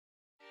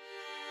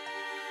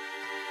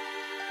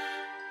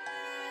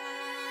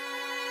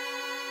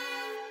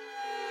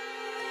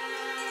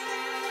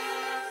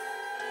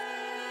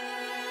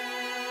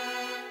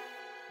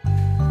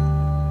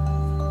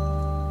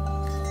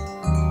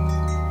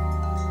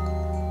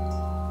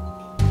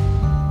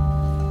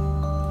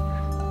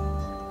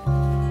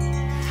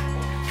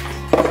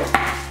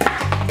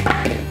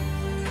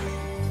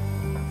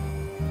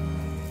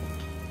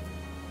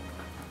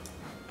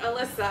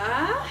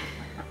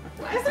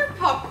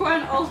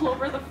all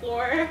over the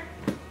floor.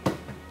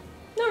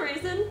 No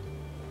reason.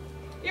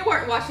 You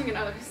weren't watching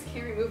another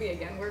scary movie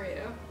again, were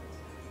you?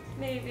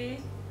 Maybe.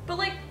 But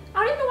like, I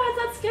don't even know why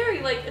it's that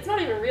scary. Like, it's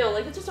not even real.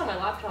 Like, it's just on my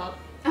laptop.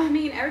 I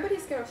mean,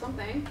 everybody's scared of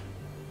something.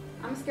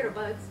 I'm scared of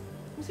bugs.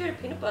 I'm scared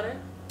of peanut butter.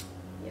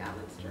 Yeah,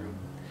 that's true.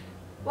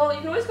 Well, you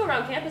can always go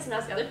around campus and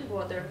ask other people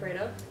what they're afraid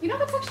of. You know,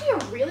 that's actually a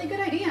really good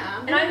idea.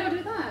 I'm gonna go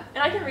do that.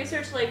 And I can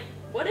research, like,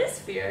 what is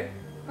fear?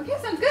 Okay,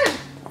 sounds good.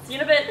 See you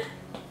in a bit.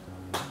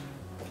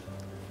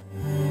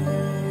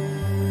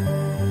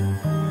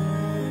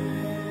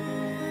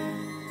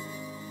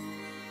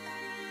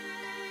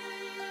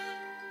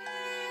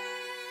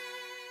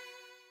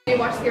 Do you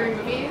watch scary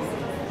movies?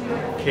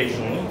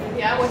 Occasionally.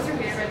 Yeah, what's your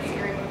favorite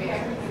scary movie?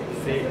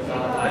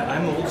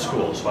 I'm old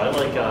school, so I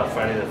like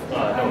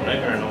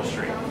Nightmare on Elm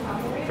Street,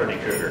 Freddy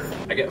Krueger.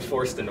 I get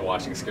forced into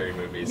watching scary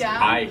movies. Yeah?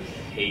 I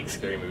hate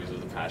scary movies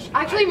with a passion.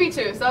 Actually, me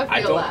too, so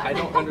I feel that. I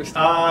don't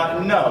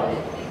understand.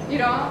 No. You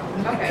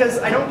don't? Okay. Because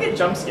I don't get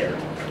jump scared.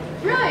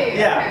 Really?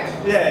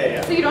 Yeah. Okay.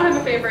 Yeah. So you don't have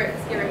a favorite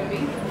scary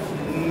movie?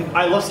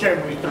 I love Scary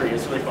Movie 3,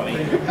 it's really funny.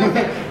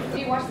 Okay. Do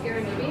you watch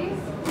scary movies?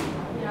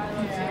 Yeah, I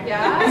love scary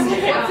Yeah?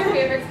 What's your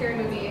favorite scary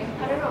movie?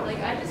 I don't know, like,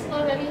 I just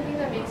love anything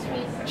that makes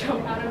me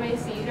jump out of my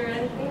seat or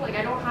anything. Like,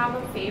 I don't have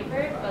a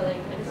favorite, but, like,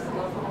 I just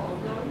love all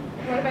of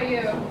them. What about you?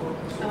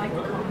 I like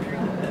The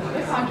Conjuring.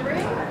 The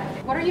Conjuring?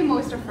 What are you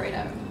most afraid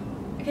of?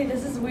 Okay,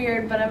 this is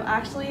weird, but I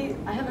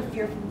have a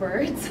fear for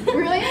birds.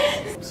 Really?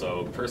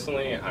 So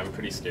personally, I'm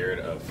pretty scared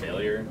of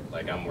failure.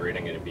 Like, I'm worried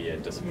I'm going to be a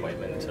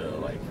disappointment to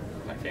like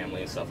my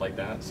family and stuff like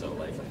that. So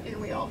like, And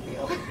we all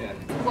feel. yeah.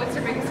 What's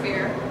your biggest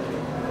fear?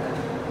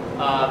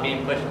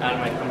 Being pushed out of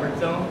my comfort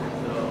zone,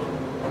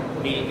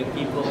 so meeting new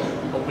people,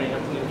 opening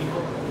up to new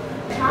people.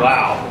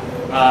 Wow.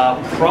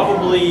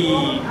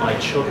 Probably my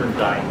children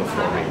dying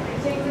before me.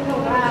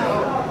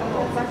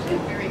 Wow. That's actually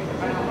very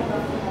profound.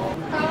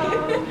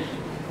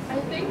 I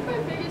think my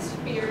biggest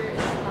fear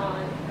is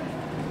not,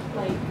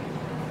 like,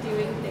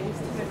 doing things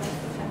to my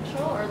best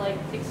potential or, like,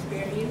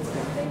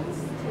 experiencing things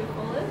to the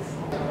fullest.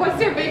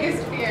 What's your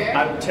biggest fear?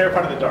 I'm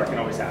terrified of the dark and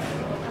always have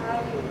been.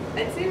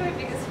 I'd say my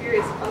biggest fear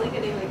is probably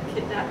getting, like,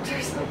 kidnapped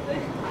or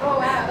something. Oh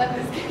wow, that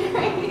is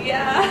scary.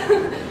 Yeah.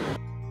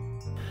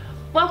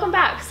 Welcome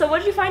back. So what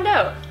did you find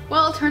out?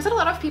 Well, it turns out a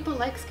lot of people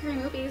like scary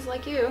movies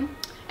like you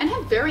and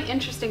have very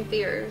interesting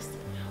fears.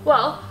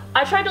 Well,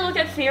 I tried to look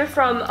at fear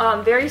from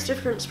various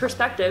different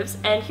perspectives,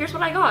 and here's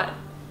what I got.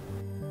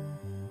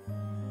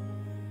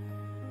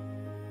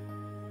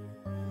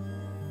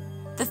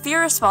 The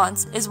fear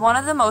response is one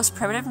of the most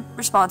primitive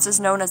responses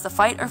known as the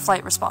fight or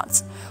flight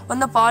response. When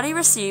the body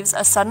receives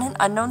a sudden and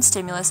unknown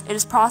stimulus, it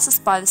is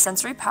processed by the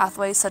sensory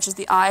pathways such as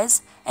the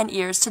eyes and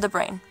ears to the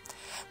brain.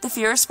 The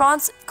fear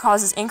response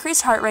causes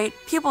increased heart rate,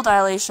 pupil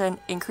dilation,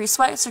 increased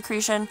sweat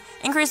secretion,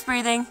 increased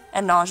breathing,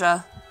 and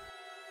nausea.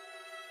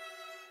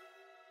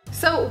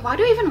 So why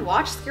do we even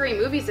watch scary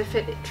movies if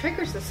it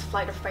triggers this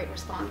flight or fight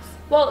response?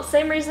 Well,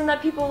 same reason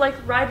that people like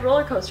ride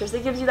roller coasters.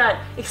 It gives you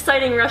that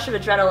exciting rush of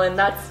adrenaline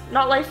that's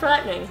not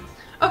life-threatening.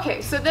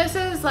 Okay, so this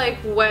is like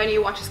when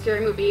you watch a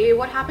scary movie,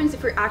 what happens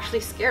if you're actually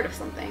scared of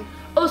something?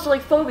 Oh, so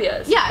like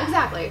phobias. Yeah,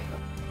 exactly.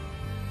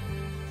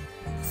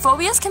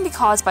 Phobias can be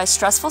caused by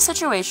stressful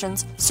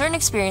situations, certain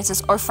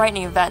experiences, or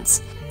frightening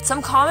events.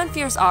 Some common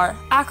fears are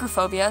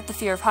acrophobia, the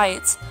fear of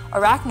heights,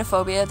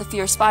 arachnophobia, the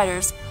fear of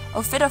spiders,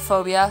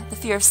 ophidiophobia, the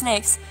fear of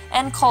snakes,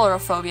 and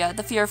coulrophobia,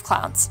 the fear of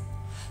clowns.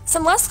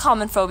 Some less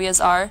common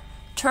phobias are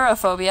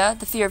turophobia,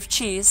 the fear of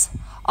cheese,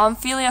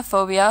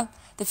 omphiliophobia,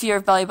 the fear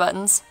of belly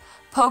buttons,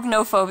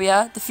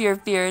 pognophobia, the fear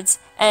of beards,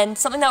 and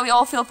something that we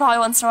all feel probably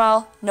once in a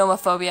while,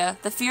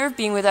 nomophobia, the fear of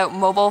being without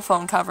mobile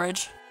phone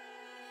coverage.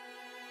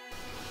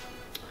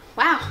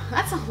 Wow,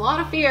 that's a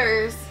lot of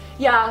fears.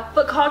 Yeah,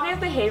 but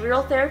cognitive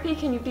behavioral therapy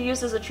can be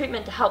used as a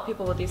treatment to help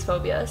people with these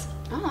phobias.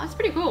 Oh, that's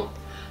pretty cool.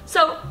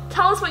 So,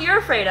 tell us what you're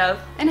afraid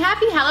of. And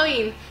happy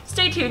Halloween!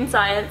 Stay tuned,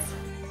 science!